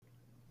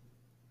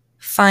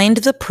Find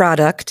the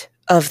product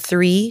of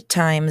 3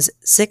 times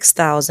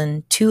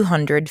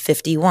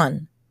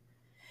 6,251.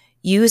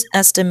 Use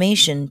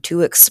estimation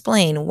to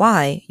explain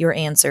why your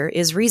answer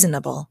is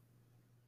reasonable.